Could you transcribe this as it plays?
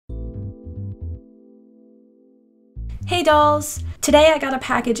Hey dolls! Today I got a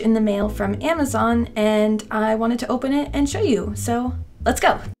package in the mail from Amazon and I wanted to open it and show you, so let's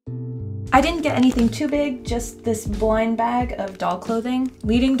go! I didn't get anything too big, just this blind bag of doll clothing.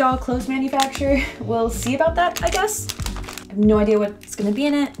 Leading doll clothes manufacturer. We'll see about that, I guess. I have no idea what's gonna be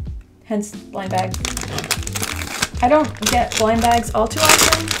in it, hence blind bag. I don't get blind bags all too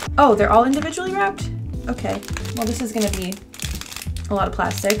often. Oh, they're all individually wrapped? Okay, well this is gonna be a lot of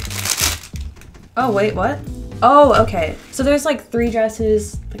plastic. Oh wait, what? Oh, okay. So there's like 3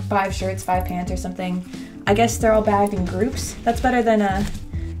 dresses, like 5 shirts, 5 pants or something. I guess they're all bagged in groups. That's better than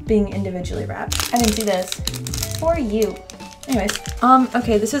being individually wrapped. I didn't see this. For you. Anyways,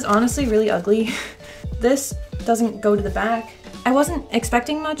 okay, this is honestly really ugly. This doesn't go to the back. I wasn't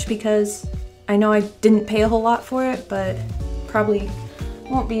expecting much because I know I didn't pay a whole lot for it, but probably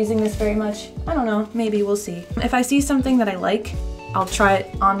won't be using this very much. I don't know, maybe we'll see. If I see something that I like, I'll try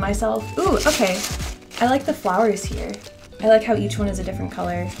it on myself. Ooh, okay. I like the flowers here. I like how each one is a different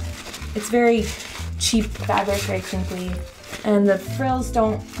color. It's very cheap fabric, very crinkly. And the frills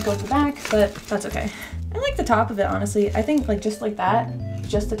don't go to the back, but that's okay. I like the top of it, honestly. I think like just like that,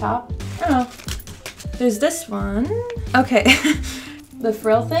 just the top. I don't know. There's this one. Okay, the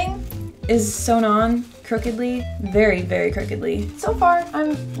frill thing is sewn on crookedly, very, very crookedly. So far,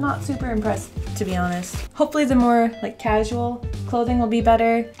 I'm not super impressed, to be honest. Hopefully the more like casual clothing will be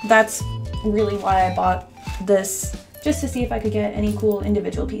better. That's really why I bought this, just to see if I could get any cool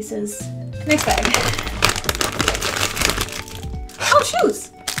individual pieces. Next bag. Oh,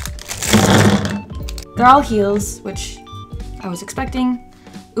 shoes! They're all heels, which I was expecting.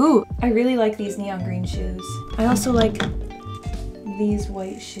 Ooh, I really like these neon green shoes. I also like these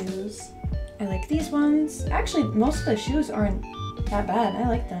white shoes. I like these ones. Actually, most of the shoes aren't that bad. I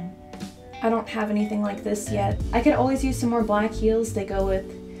like them. I don't have anything like this yet. I could always use some more black heels. They go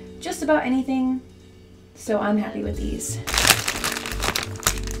with just about anything, so I'm happy with these.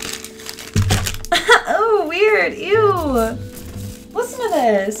 Oh, weird, ew. Listen to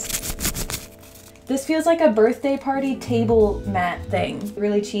this. This feels like a birthday party table mat thing.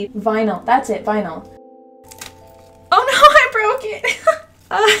 Really cheap. Vinyl, that's it, vinyl. Oh no, I broke it.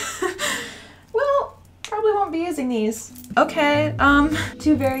 Well, probably won't be using these. Okay,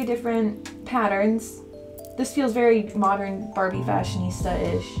 2 very different patterns. This feels very modern Barbie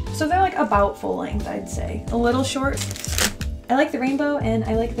fashionista-ish. So they're like about full length, I'd say. A little short. I like the rainbow and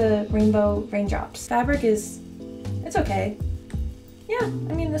I like the rainbow raindrops. Fabric is, it's okay. Yeah,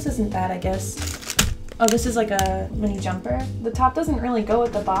 I mean, this isn't bad, I guess. Oh, this is like a mini jumper. The top doesn't really go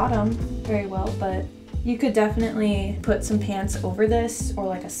with the bottom very well, but you could definitely put some pants over this or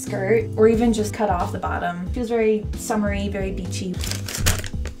like a skirt or even just cut off the bottom. Feels very summery, very beachy.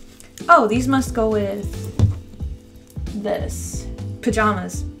 Oh, these must go with this.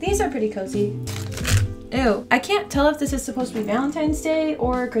 Pajamas. These are pretty cozy. Ew. I can't tell if this is supposed to be Valentine's Day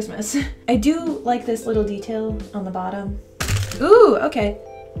or Christmas. I do like this little detail on the bottom. Ooh, okay.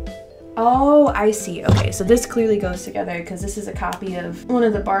 Oh, I see. Okay, so this clearly goes together because this is a copy of one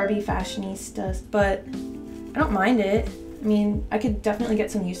of the Barbie fashionistas, but I don't mind it. I mean, I could definitely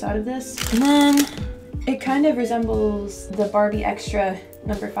get some use out of this. And then it kind of resembles the Barbie Extra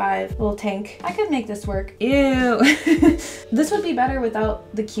number 5 little tank. I could make this work. Ew. This would be better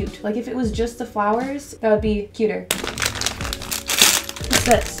without the cute. Like if it was just the flowers, that would be cuter. What's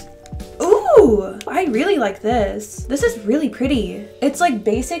this? Ooh, I really like this. This is really pretty. It's like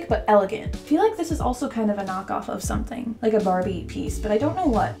basic but elegant. I feel like this is also kind of a knockoff of something, like a Barbie piece, but I don't know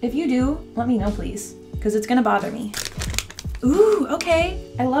what. If you do, let me know please, because it's gonna bother me. Ooh, okay.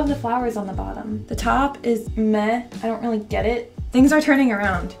 I love the flowers on the bottom. The top is meh. I don't really get it. Things are turning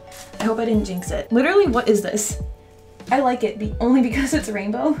around. I hope I didn't jinx it. Literally, what is this? I like it only because it's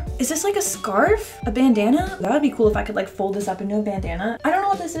rainbow. Is this like a scarf? A bandana? That would be cool if I could like fold this up into a bandana. I don't know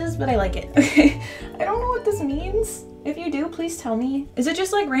what this is, but I like it. Okay, I don't know what this means. If you do, please tell me. Is it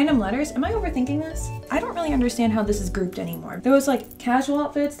just like random letters? Am I overthinking this? I don't really understand how this is grouped anymore. There was like casual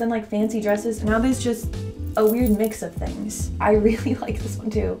outfits, then like fancy dresses, and now there's just a weird mix of things. I really like this one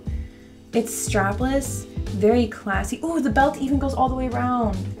too. It's strapless, very classy. Ooh, the belt even goes all the way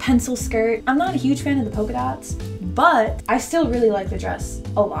around. Pencil skirt. I'm not a huge fan of the polka dots, but I still really like the dress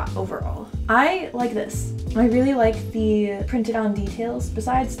a lot overall. I like this. I really like the printed on details.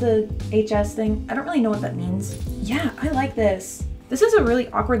 Besides the HS thing, I don't really know what that means. Yeah, I like this. This is a really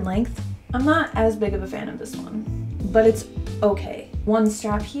awkward length. I'm not as big of a fan of this one, but it's okay. One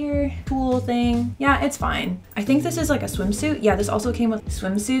strap here, tulle thing. Yeah, it's fine. I think this is like a swimsuit. Yeah, this also came with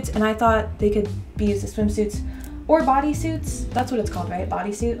swimsuits, and I thought they could be used as swimsuits or bodysuits. That's what it's called, right?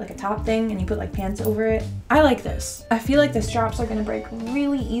 Bodysuit, like a top thing, and you put like pants over it. I like this. I feel like the straps are gonna break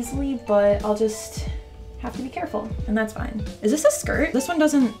really easily, but I'll just have to be careful, and that's fine. Is this a skirt? This one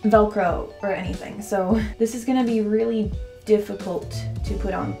doesn't Velcro or anything, so this is gonna be really difficult to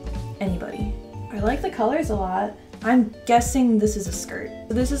put on anybody. I like the colors a lot. I'm guessing this is a skirt.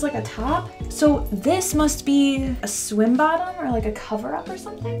 This is like a top. So this must be a swim bottom or like a cover up or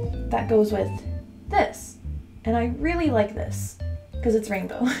something that goes with this. And I really like this because it's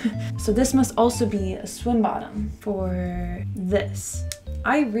rainbow. So this must also be a swim bottom for this.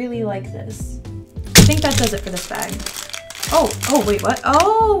 I really like this. I think that does it for this bag. Oh, wait, what?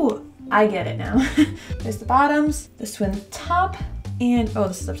 Oh, I get it now. There's the bottoms, the swim top, and oh,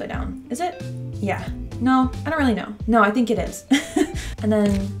 this is upside down. Is it? Yeah. No, I don't really know. No, I think it is. And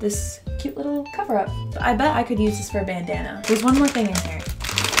then this cute little cover up. I bet I could use this for a bandana. There's one more thing in here.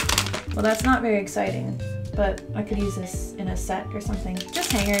 Well, that's not very exciting, but I could use this in a set or something.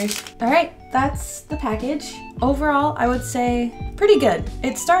 Just hangers. All right, that's the package. Overall, I would say pretty good.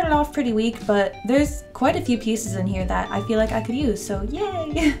 It started off pretty weak, but there's quite a few pieces in here that I feel like I could use, so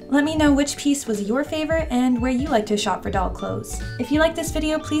yay! Let me know which piece was your favorite and where you like to shop for doll clothes. If you like this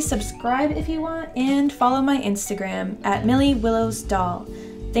video, please subscribe if you want, and follow my Instagram at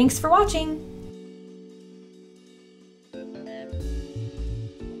MillieWillowsDoll. Thanks for watching!